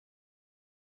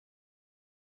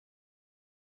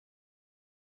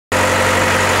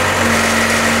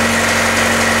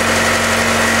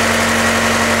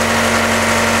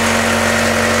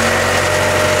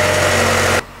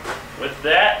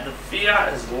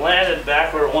landed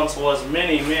back where it once was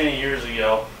many, many years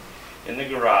ago in the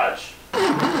garage.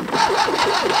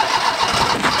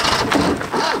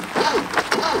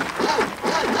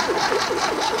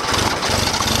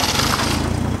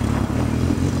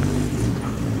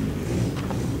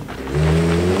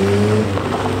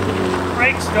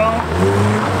 Brakes don't.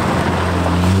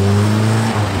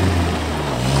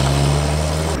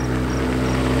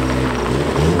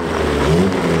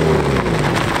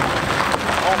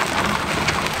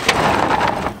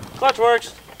 Clutch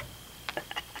works.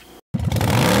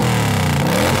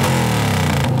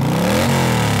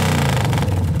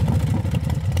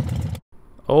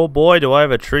 Oh boy, do I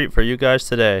have a treat for you guys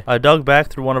today. I dug back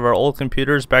through one of our old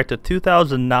computers back to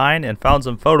 2009 and found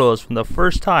some photos from the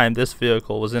first time this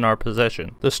vehicle was in our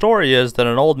possession. The story is that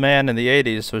an old man in the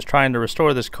 80s was trying to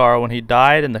restore this car when he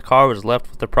died and the car was left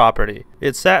with the property.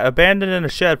 It sat abandoned in a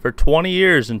shed for 20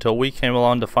 years until we came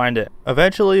along to find it.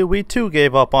 Eventually, we too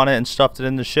gave up on it and stuffed it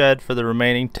in the shed for the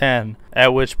remaining 10,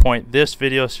 at which point this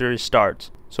video series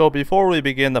starts. So before we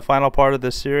begin the final part of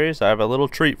this series, I have a little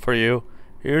treat for you.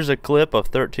 Here's a clip of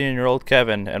 13-year-old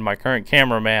Kevin and my current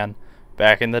cameraman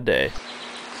back in the day.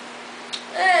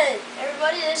 Hey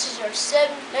everybody, this is our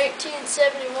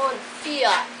 1971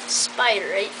 Fiat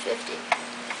Spider 850.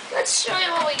 Let's show you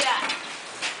what we got.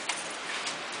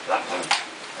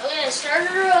 Okay, start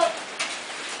her up.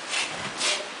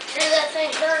 Hear that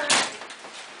thing burn.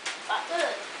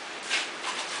 Good.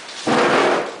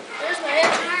 There's my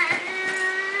engine.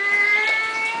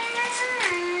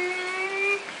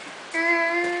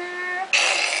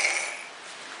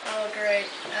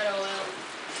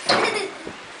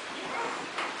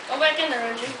 Go back in there,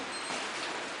 Reggie.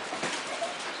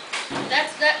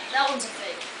 That one's a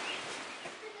fake.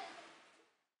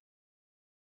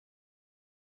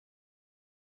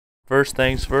 First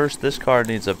things first, this car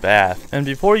needs a bath. And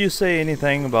before you say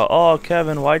anything about, oh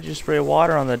Kevin, why'd you spray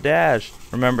water on the dash?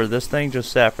 Remember, this thing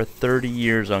just sat for 30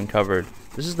 years uncovered.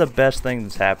 This is the best thing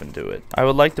that's happened to it. I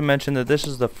would like to mention that this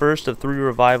is the first of 3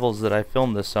 revivals that I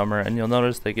filmed this summer, and you'll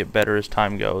notice they get better as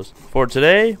time goes. For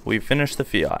today, we finished the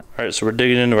Fiat. Alright, so we're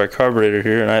digging into our carburetor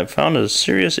here, and I found a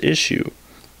serious issue.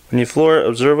 When you floor it,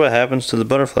 observe what happens to the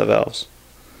butterfly valves.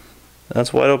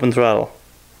 That's wide open throttle.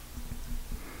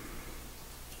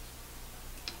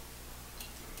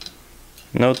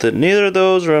 Note that neither of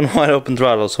those are on wide open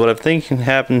throttle, so what I'm thinking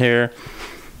happened here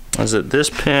is that this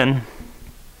pin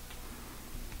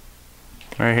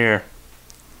right here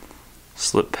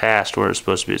slipped past where it's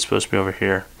supposed to be. It's supposed to be over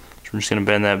here. So we're just going to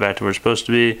bend that back to where it's supposed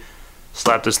to be,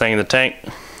 slap this thing in the tank,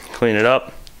 clean it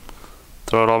up,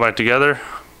 throw it all back together.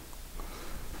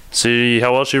 See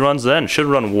how well she runs then. Should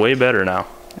run way better now.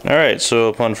 Alright, so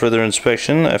upon further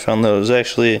inspection, I found that it was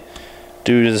actually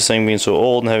due to this thing being so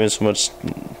old and having so much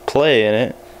play in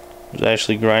it. It was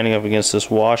actually grinding up against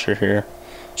this washer here.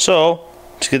 So,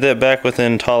 to get that back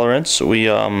within tolerance, we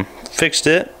fixed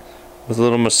it with a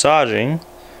little massaging.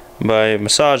 By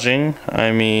massaging,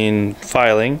 I mean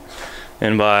filing.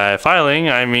 And by filing,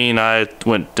 I mean I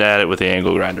went at it with the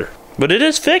angle grinder. But it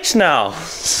is fixed now.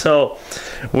 So,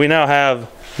 we now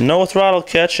have no throttle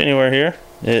catch anywhere here.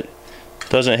 It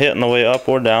doesn't hit on the way up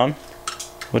or down,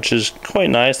 which is quite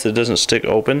nice that it doesn't stick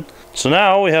open. So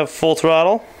now we have full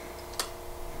throttle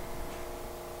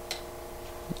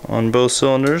on both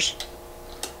cylinders,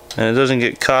 and it doesn't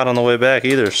get caught on the way back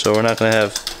either, so we're not going to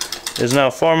have, it's now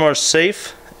far more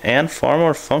safe and far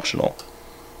more functional,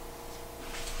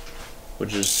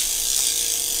 which is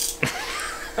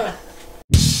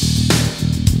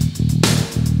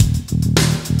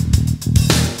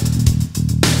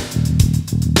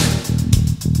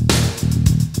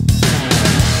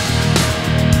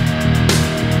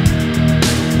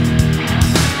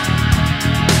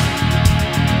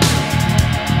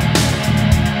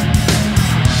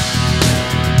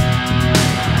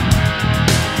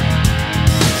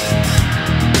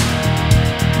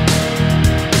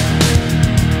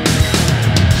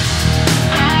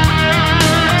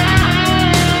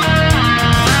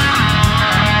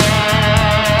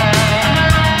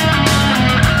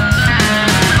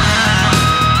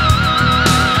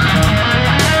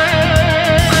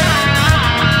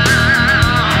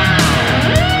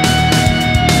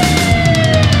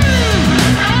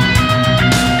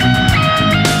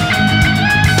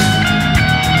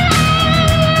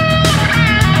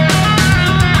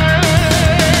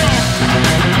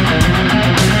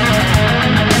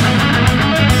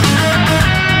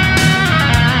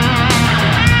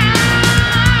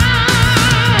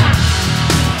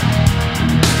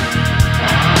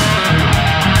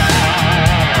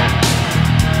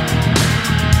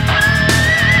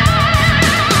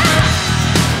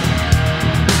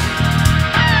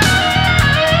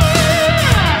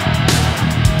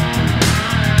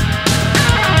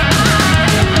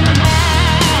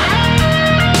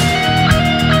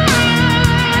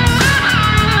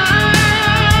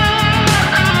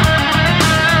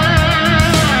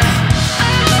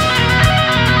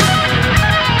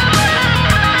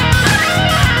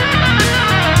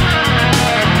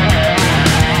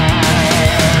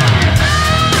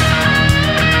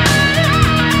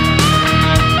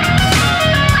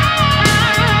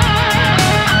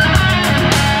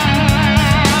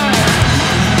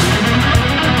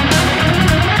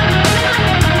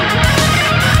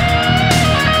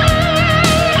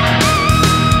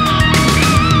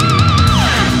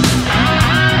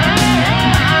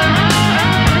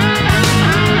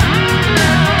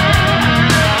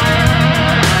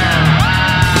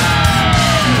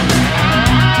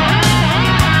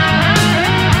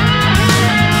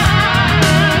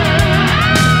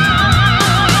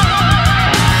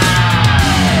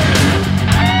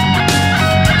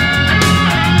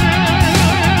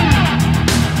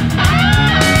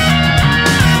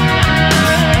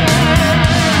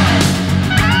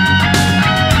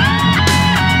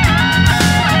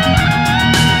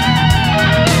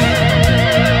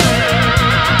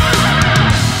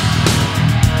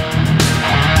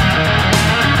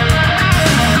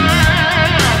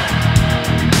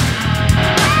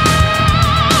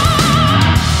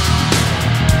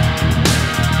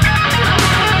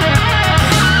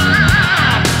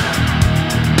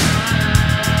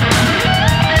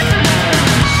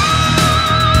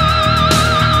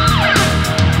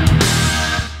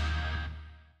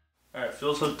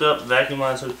hooked up, vacuum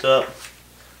line's hooked up,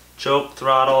 choke,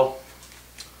 throttle,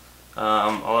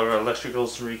 all of our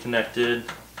electricals reconnected,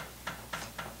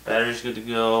 battery's good to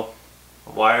go,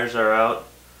 the wires are out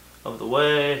of the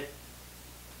way.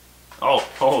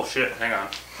 Oh shit, hang on.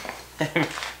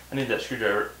 I need that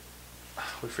screwdriver.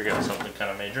 We forgot something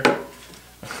kind of major.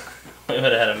 We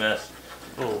would have had a mess.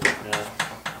 Oh, yeah.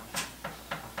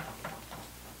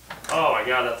 Oh my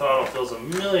god, that throttle feels a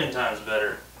million times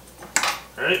better.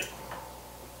 Ready?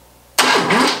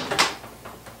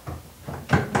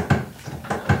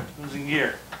 Losing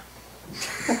gear.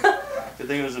 Good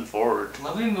thing it was in forward.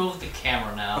 Let me move the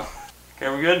camera now.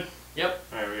 Camera good? Yep.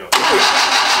 There we go.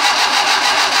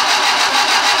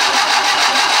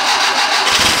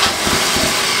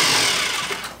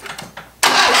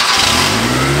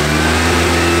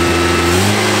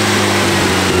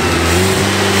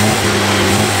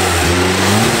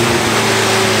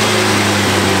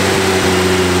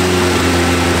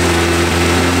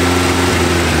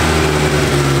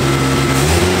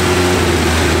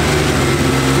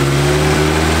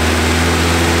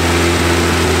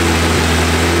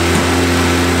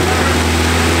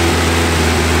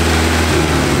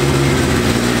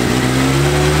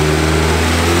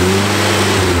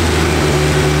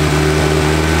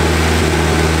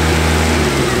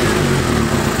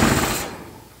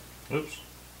 Oops.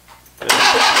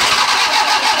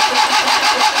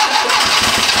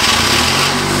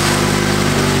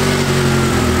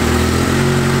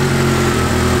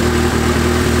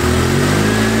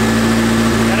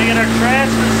 Gotta get our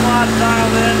transfer slots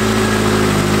dialed in.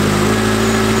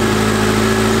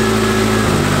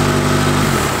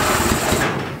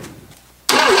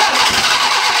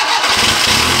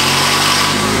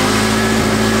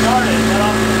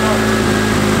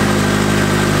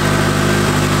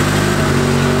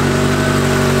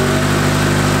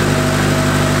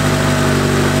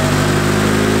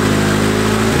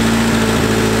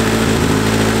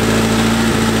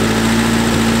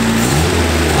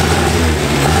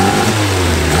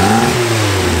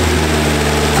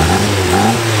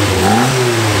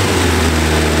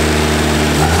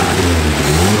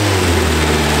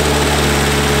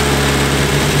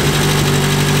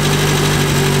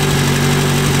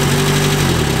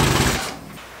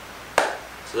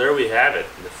 So there we have it.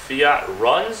 The Fiat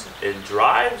runs, it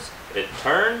drives, it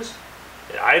turns,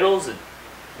 it idles,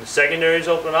 the secondaries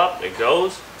open up, it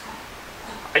goes.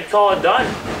 I'd call it done.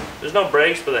 There's no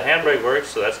brakes, but the handbrake works,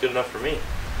 so that's good enough for me.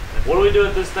 What do we do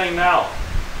with this thing now?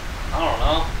 I don't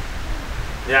know.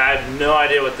 Yeah, I have no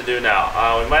idea what to do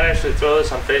now. We might actually throw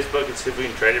this on Facebook and see if we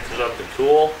can trade it for something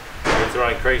cool. Maybe throw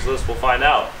it on Craigslist, we'll find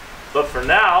out. But for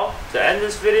now, to end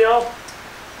this video,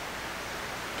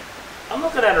 I'm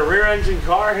looking at a rear engine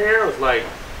car here with like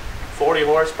 40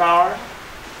 horsepower.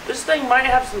 This thing might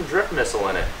have some drift missile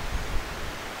in it.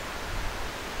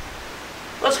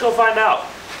 Let's go find out.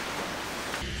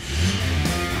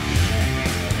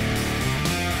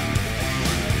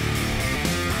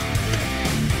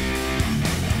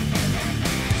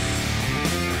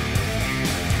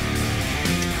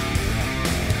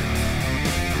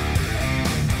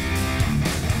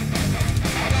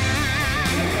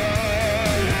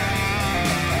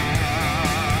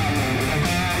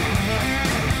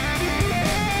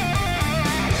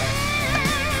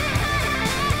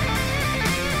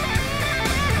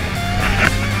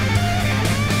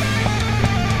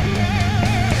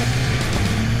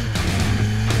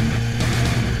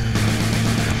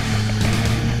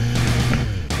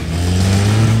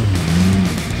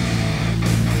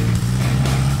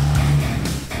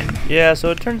 Yeah,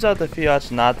 so it turns out the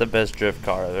Fiat's not the best drift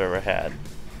car I've ever had.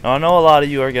 Now I know a lot of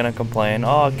you are going to complain,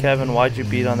 oh Kevin, why'd you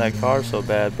beat on that car so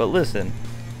bad? But listen,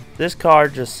 this car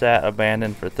just sat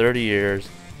abandoned for 30 years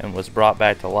and was brought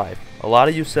back to life. A lot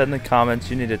of you said in the comments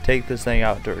you need to take this thing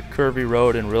out to a curvy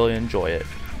road and really enjoy it.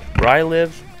 Where I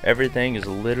live, everything is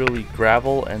literally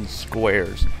gravel and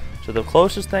squares. So the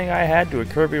closest thing I had to a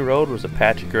curvy road was a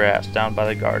patch of grass down by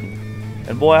the garden.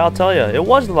 And boy, I'll tell you, it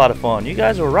was a lot of fun. You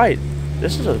guys were right.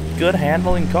 This is a good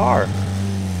handling car.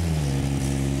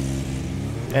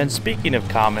 And speaking of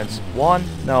comments,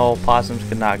 1, no, possums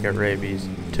could not get rabies.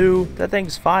 2, that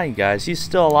thing's fine, guys. He's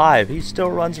still alive. He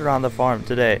still runs around the farm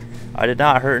today. I did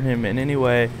not hurt him in any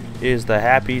way. He is the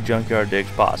happy Junkyard Digs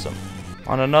possum.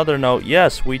 On another note,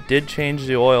 yes, we did change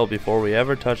the oil before we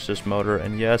ever touched this motor,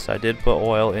 and yes, I did put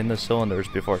oil in the cylinders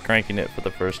before cranking it for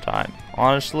the first time.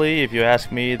 Honestly, if you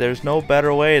ask me, there's no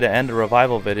better way to end a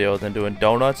revival video than doing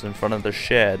donuts in front of the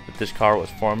shed that this car was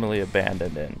formerly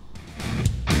abandoned in.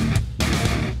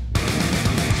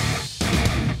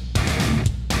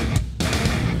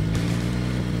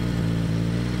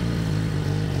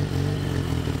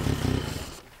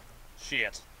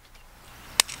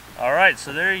 Alright,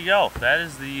 so there you go. That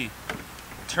is the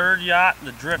turd yacht,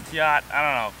 the drift yacht, I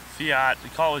don't know, Fiat,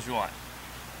 you call it what you want.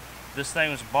 This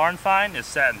thing was barn fine. It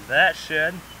sat in that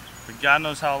shed for God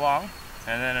knows how long,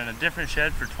 and then in a different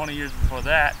shed for 20 years before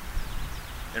that.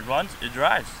 It runs, it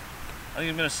drives. I think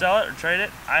I'm going to sell it or trade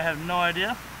it. I have no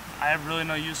idea. I have really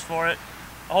no use for it.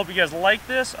 I hope you guys like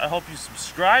this. I hope you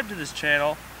subscribe to this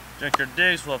channel, Junkyard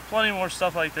Digs. We'll have plenty more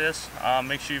stuff like this.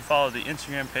 Make sure you follow the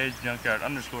Instagram page,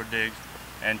 Junkyard_Digs,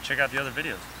 and check out the other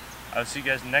videos. I will see you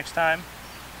guys next time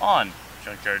on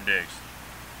Junkyard Digs.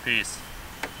 Peace.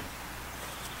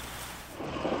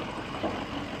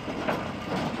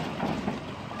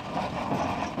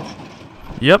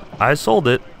 Yep, I sold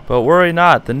it. But worry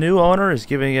not, the new owner is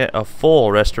giving it a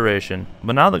full restoration.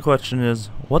 But now the question is,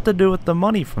 what to do with the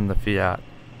money from the Fiat?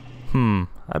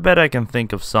 I bet I can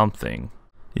think of something.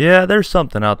 Yeah, there's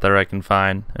something out there I can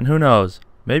find, and who knows,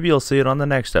 maybe you'll see it on the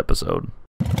next episode.